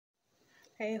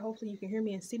Hey, hopefully you can hear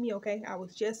me and see me okay. I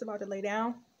was just about to lay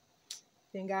down.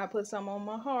 Then God put something on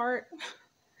my heart.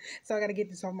 So I got to get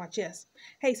this off my chest.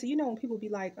 Hey, so you know when people be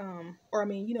like, or I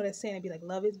mean, you know that saying, it'd be like,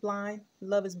 love is blind.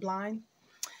 Love is blind.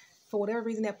 For whatever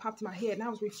reason, that popped in my head. And I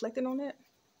was reflecting on that.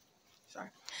 Sorry.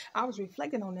 I was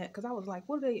reflecting on that because I was like,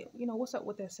 what are they, what's up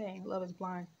with that saying? Love is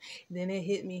blind. Then it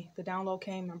hit me. The download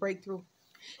came, my breakthrough.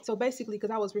 So basically, because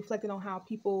I was reflecting on how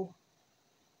people,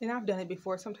 and I've done it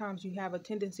before, sometimes you have a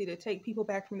tendency to take people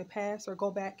back from the past or go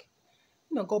back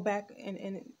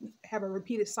and have a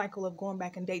repeated cycle of going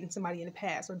back and dating somebody in the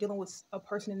past or dealing with a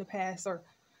person in the past or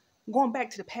going back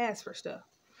to the past for stuff.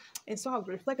 And so I was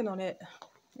reflecting on it,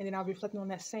 and then I was reflecting on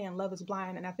that saying, love is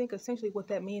blind. And I think essentially what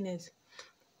that means is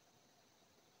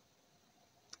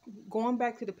going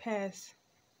back to the past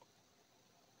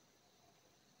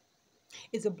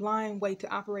is a blind way to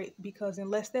operate, because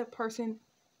unless that person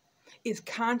is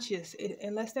conscious,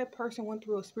 unless that person went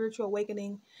through a spiritual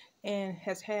awakening and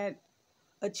has had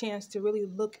a chance to really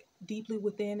look deeply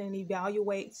within and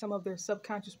evaluate some of their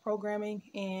subconscious programming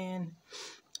and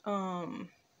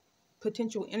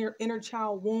potential inner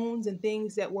child wounds and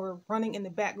things that were running in the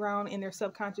background in their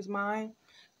subconscious mind,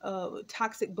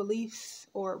 toxic beliefs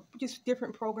or just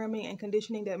different programming and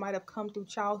conditioning that might have come through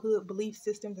childhood belief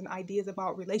systems and ideas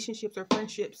about relationships or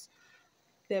friendships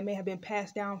that may have been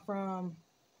passed down from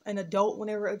an adult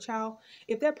whenever a child.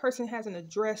 If that person hasn't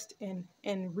addressed and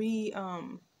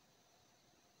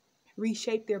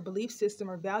reshape their belief system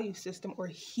or value system, or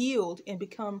healed and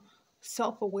become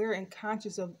self-aware and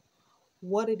conscious of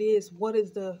what it is, what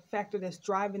is the factor that's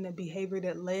driving the behavior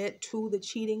that led to the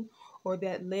cheating or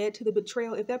that led to the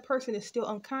betrayal. If that person is still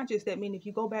unconscious, that means if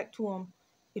you go back to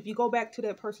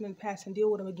that person in the past and deal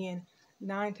with them again,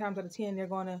 9 times out of 10, they're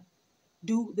going to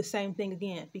do the same thing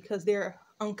again, because they're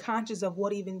unconscious of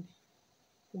what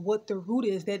the root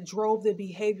is that drove the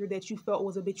behavior that you felt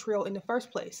was a betrayal in the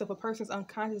first place. So if a person's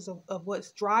unconscious of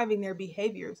what's driving their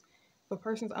behaviors, they're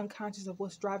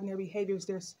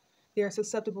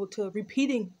susceptible to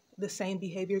repeating the same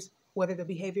behaviors, whether the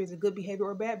behavior is a good behavior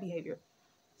or bad behavior.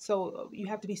 So you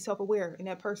have to be self-aware in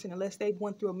that person, unless they've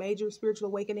went through a major spiritual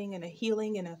awakening and a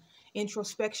healing and a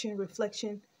introspection,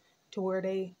 reflection, to where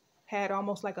they had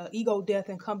almost like an ego death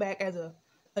and come back as a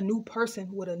new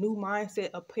person with a new mindset,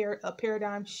 a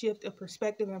paradigm shift, a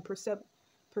perspective and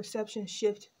perception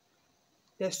shift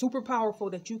that's super powerful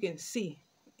that you can see.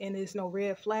 And there's no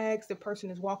red flags. The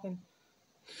person is walking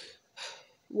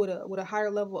with a higher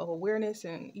level of awareness,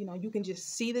 and you can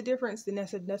just see the difference. Then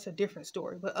that's a different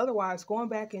story. But otherwise, going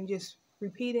back and just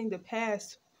repeating the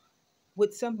past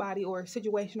with somebody or a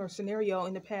situation or scenario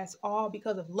in the past, all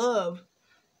because of love,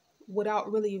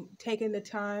 without really taking the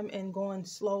time and going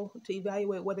slow to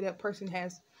evaluate whether that person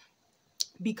has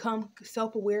become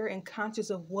self-aware and conscious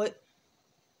of what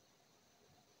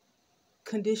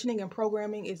conditioning and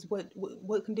programming is, what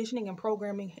conditioning and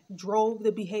programming drove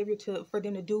the behavior for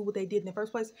them to do what they did in the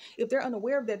first place. If they're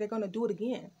unaware of that, they're going to do it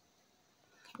again.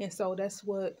 And so that's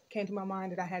what came to my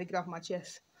mind that I had to get off my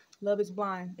chest. Love is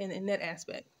blind in that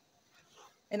aspect.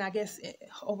 And I guess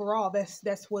overall,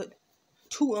 that's what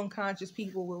 2 unconscious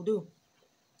people will do.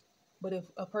 But if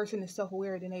a person is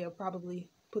self-aware, then they'll probably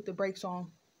put the brakes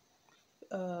on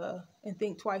and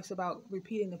think twice about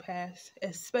repeating the past,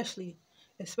 especially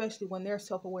when they're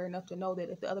self-aware enough to know that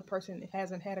if the other person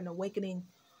hasn't had an awakening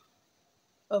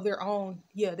of their own,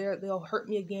 they'll hurt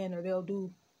me again, or they'll do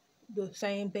the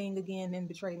same thing again and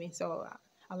betray me. So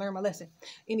I learned my lesson.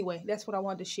 Anyway, that's what I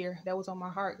wanted to share. That was on my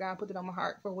heart. God put it on my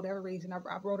heart for whatever reason. I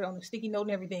wrote it on a sticky note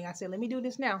and everything. I said, let me do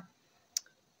this now,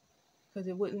 because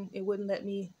it wouldn't let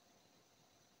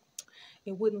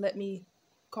me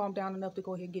calm down enough to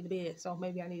go ahead and get to bed. So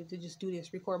maybe I needed to just do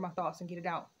this, record my thoughts and get it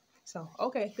out. So,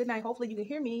 okay, good night. Hopefully you can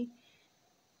hear me.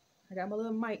 I got my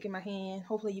little mic in my hand.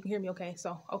 Hopefully you can hear me okay.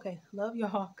 So, okay, love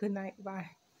y'all. Good night.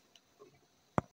 Bye.